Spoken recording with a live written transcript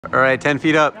All right, 10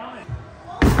 feet up.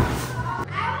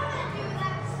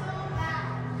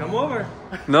 Come over.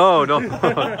 No, no.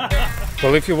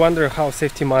 Well, if you wonder how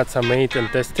safety mats are made and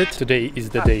tested, today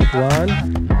is the day.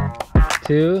 1,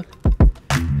 2,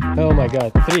 oh my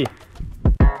god, 3.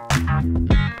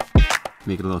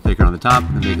 Make it a little thicker on the top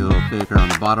and make it a little thicker on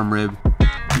the bottom rib.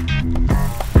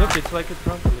 Look, it's like a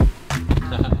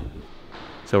trampoline.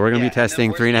 So we're gonna be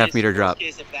testing 3.5 meter drop. In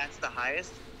worst case, if that's the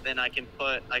highest, then I can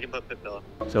put pit pillow.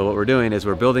 So what we're doing is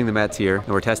we're building the mats here and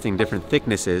we're testing different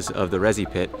thicknesses of the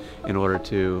resi pit in order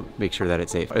to make sure that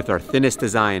it's safe. If our thinnest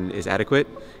design is adequate,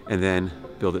 and then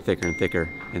build it thicker and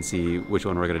thicker and see which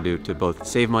one we're gonna do to both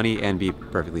save money and be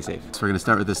perfectly safe. So we're gonna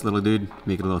start with this little dude,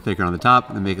 make it a little thicker on the top,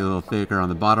 and then make it a little thicker on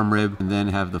the bottom rib, and then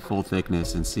have the full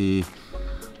thickness and see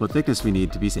what thickness we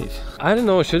need to be safe. I don't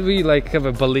know, should we like have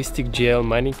a ballistic gel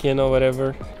mannequin or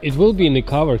whatever? It will be in the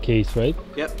cover case, right?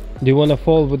 Yep. Do you want to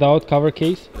fold without cover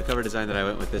case? The cover design that I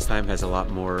went with this time has a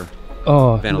lot more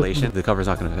ventilation. The cover's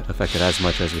not going to affect it as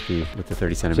much as with the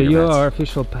 30 centimeter So you mats. are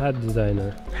official pad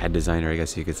designer. Pad designer, I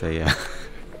guess you could say, yeah.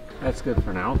 That's good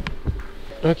for now.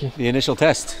 Okay. The initial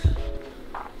test.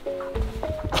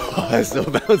 Oh, that's so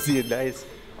bouncy and nice.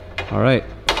 All right.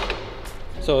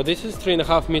 So this is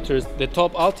 3.5 meters, the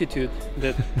top altitude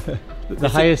that... The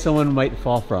highest someone might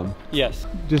fall from. Yes.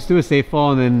 Just do a safe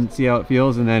fall and then see how it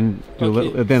feels, and then do a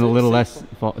little less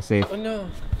safe. Oh no.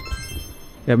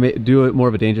 Yeah, do it more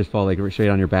of a dangerous fall, like straight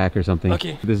on your back or something.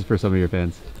 Okay. This is for some of your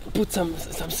fans. Put some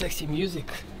sexy music.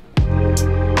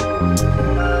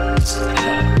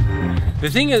 The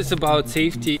thing is about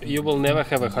safety, you will never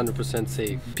have 100%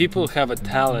 safe. People have a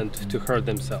talent to hurt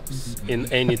themselves in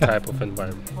any type of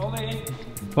environment.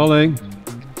 Falling.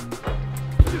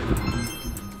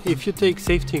 If you take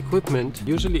safety equipment,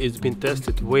 usually it's been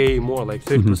tested way more, like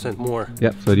 30% more.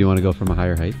 Yep, so do you want to go from a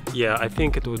higher height? Yeah, I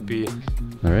think it would be...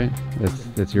 All right,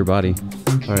 that's your body.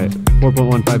 All right,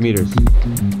 4.15 meters.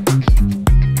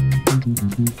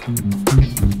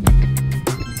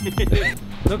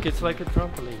 Look, it's like a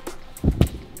trampoline.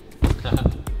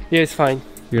 Yeah, it's fine.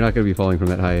 You're not going to be falling from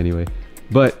that high anyway.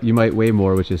 But you might weigh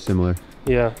more, which is similar.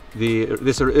 Yeah.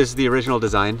 This is the original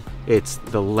design. It's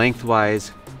the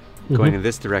lengthwise going in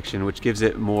this direction, which gives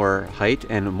it more height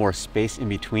and more space in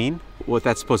between. What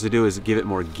that's supposed to do is give it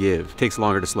more give. It takes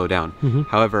longer to slow down.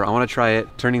 However, I want to try it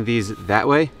turning these that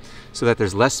way so that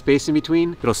there's less space in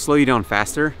between. It'll slow you down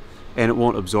faster and it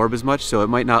won't absorb as much, so it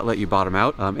might not let you bottom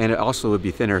out. And it also would be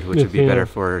thinner, which would be better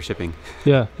for shipping.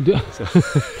 Yeah.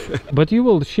 But you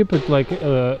will ship it like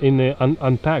in a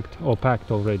unpacked or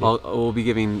packed already? We'll be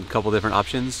giving a couple different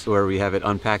options where we have it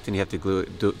unpacked and you have to glue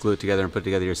it together and put it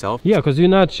together yourself. Yeah, because you're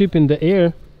not shipping the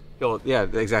air. Well, yeah,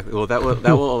 exactly. Well, that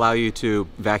will allow you to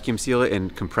vacuum seal it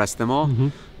and compress them all.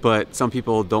 But some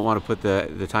people don't want to put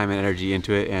the time and energy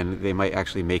into it, and they might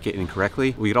actually make it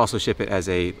incorrectly. We could also ship it as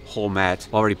a whole mat,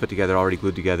 already put together, already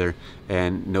glued together,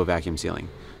 and no vacuum sealing.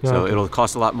 So it'll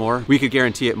cost a lot more. We could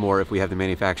guarantee it more if we have the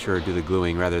manufacturer do the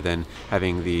gluing rather than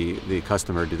having the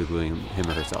customer do the gluing him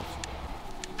or herself.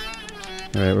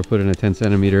 All right, we're putting a 10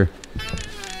 centimeter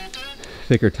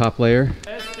thicker top layer.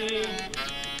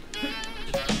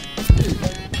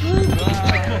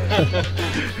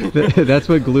 That's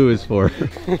what glue is for.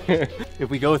 If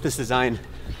we go with this design,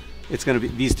 it's going to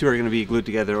be, these two are going to be glued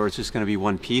together, or it's just going to be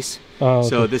one piece.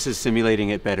 So this is simulating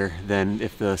it better than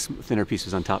if the thinner piece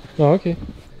was on top. Oh, okay.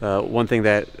 One thing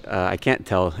that I can't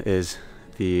tell is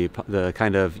the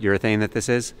kind of urethane that this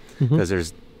is, because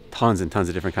there's tons and tons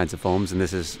of different kinds of foams, and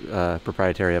this is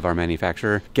proprietary of our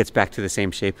manufacturer. Gets back to the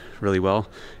same shape really well,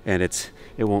 and it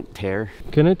won't tear.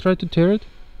 Can I try to tear it?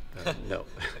 No.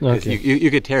 Okay.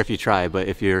 You could tear if you try, but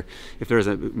if there's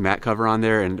a mat cover on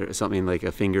there and something like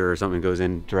a finger or something goes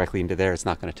in directly into there, it's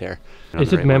not going to tear.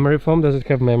 Is it memory foam? Does it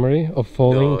have memory of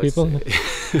falling people?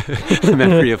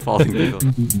 Memory of falling people.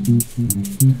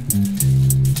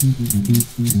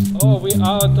 Oh, we're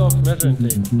out of measuring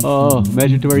tape. Oh,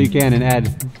 measure to where you can and add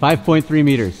 5.3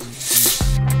 meters.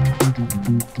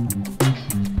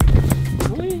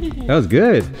 That was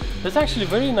good. That's actually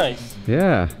very nice.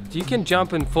 Yeah. You can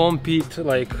jump in foam pit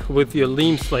like with your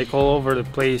limbs like all over the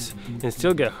place and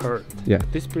still get hurt. Yeah.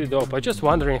 This is pretty dope. I'm just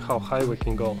wondering how high we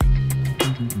can go.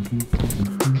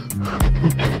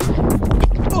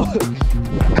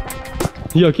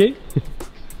 You okay?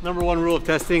 Number one rule of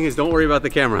testing is don't worry about the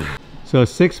camera. So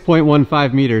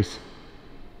 6.15 meters.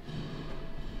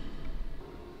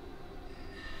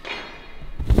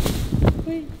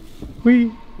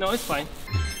 Whee! No, it's fine.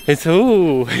 It's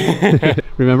ooh.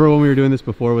 Remember when we were doing this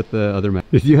before with the other mat?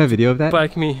 Did you have video of that?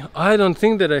 Like me, I don't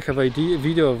think that I have a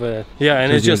video of it. Yeah,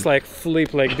 and it's just like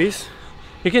flip like this.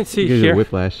 You can see here.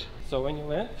 Whiplash. So when you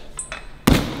land,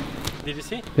 Did you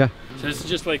see? Yeah. So it's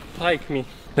just like pike me.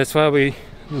 That's why we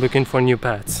looking for new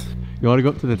pads. You want to go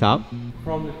up to the top?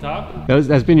 From the top?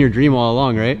 That's been your dream all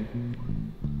along, right?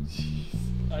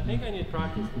 I think I need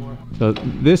practice more. So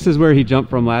this is where he jumped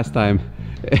from last time.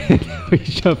 And now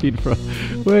he's jumping from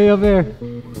way up there.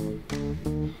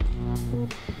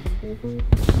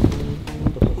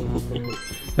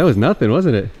 That was nothing,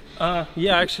 wasn't it?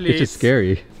 Yeah, actually It's just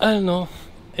scary. I don't know.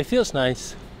 It feels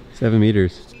nice. 7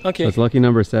 meters. Okay. That's lucky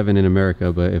number 7 in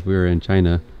America, but if we were in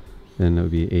China, then it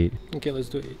would be 8. Okay, let's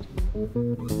do it.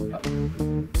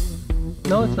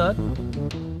 No, it's not.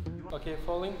 Okay,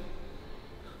 falling.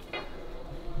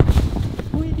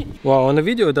 Wow, on the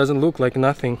video it doesn't look like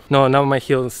nothing. No, now my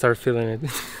heels start feeling it.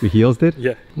 The heels did?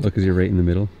 Yeah. Oh, because you're right in the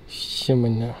middle.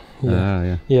 Yeah. Ah,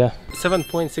 yeah. Yeah.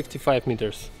 7.65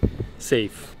 meters.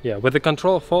 Safe. Yeah, with the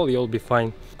control fall you'll be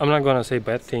fine. I'm not gonna say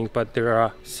bad things, but there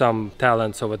are some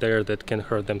talents over there that can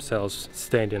hurt themselves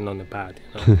standing on the pad,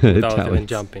 you know, without even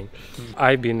jumping.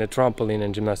 I've been a trampoline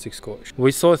and gymnastics coach.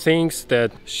 We saw things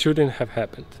that shouldn't have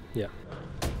happened. Yeah.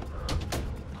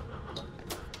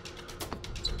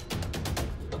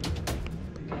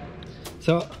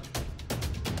 So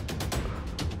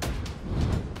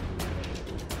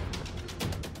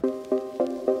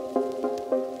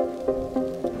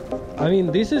I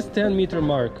mean, this is 10-meter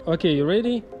mark. Okay, you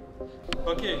ready?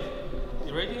 Okay,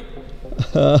 you ready?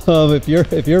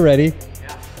 If you're ready.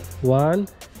 Yeah. 1,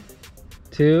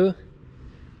 2.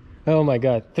 Oh my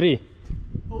God, 3.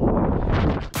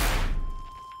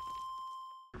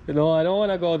 No, I don't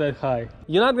want to go that high.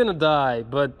 You're not gonna die,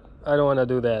 but I don't want to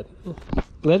do that.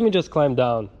 Let me just climb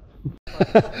down.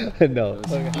 No.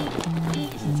 Okay.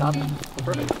 Top.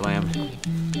 Perfect. Slam.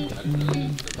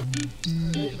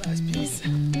 Last piece.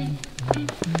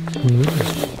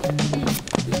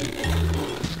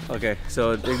 Okay,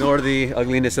 so ignore the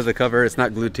ugliness of the cover. It's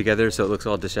not glued together, so it looks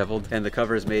all disheveled. And the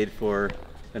cover is made for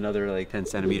another like 10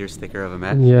 centimeters thicker of a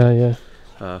mat. Yeah.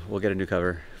 We'll get a new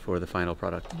cover for the final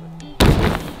product.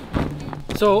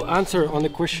 So, answer on the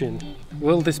question.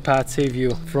 Will this pad save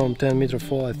you from 10-meter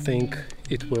fall? I think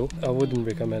it will. I wouldn't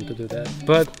recommend to do that.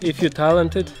 But if you're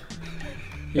talented,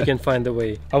 you can find a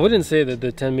way. I wouldn't say that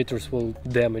the 10 meters will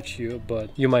damage you, but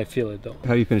you might feel it though.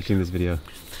 How are you finishing this video?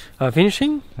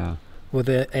 Finishing? Yeah. With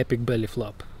an epic belly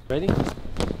flop. Ready?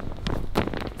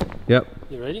 Yep.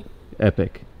 You ready?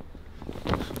 Epic.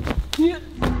 Yeah.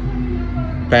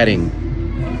 Padding.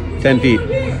 10 feet.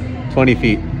 20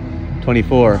 feet.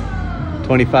 24.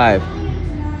 25.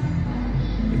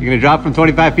 You're gonna drop from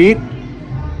 25 feet?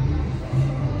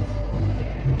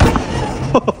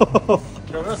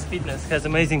 Fitness has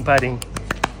amazing padding.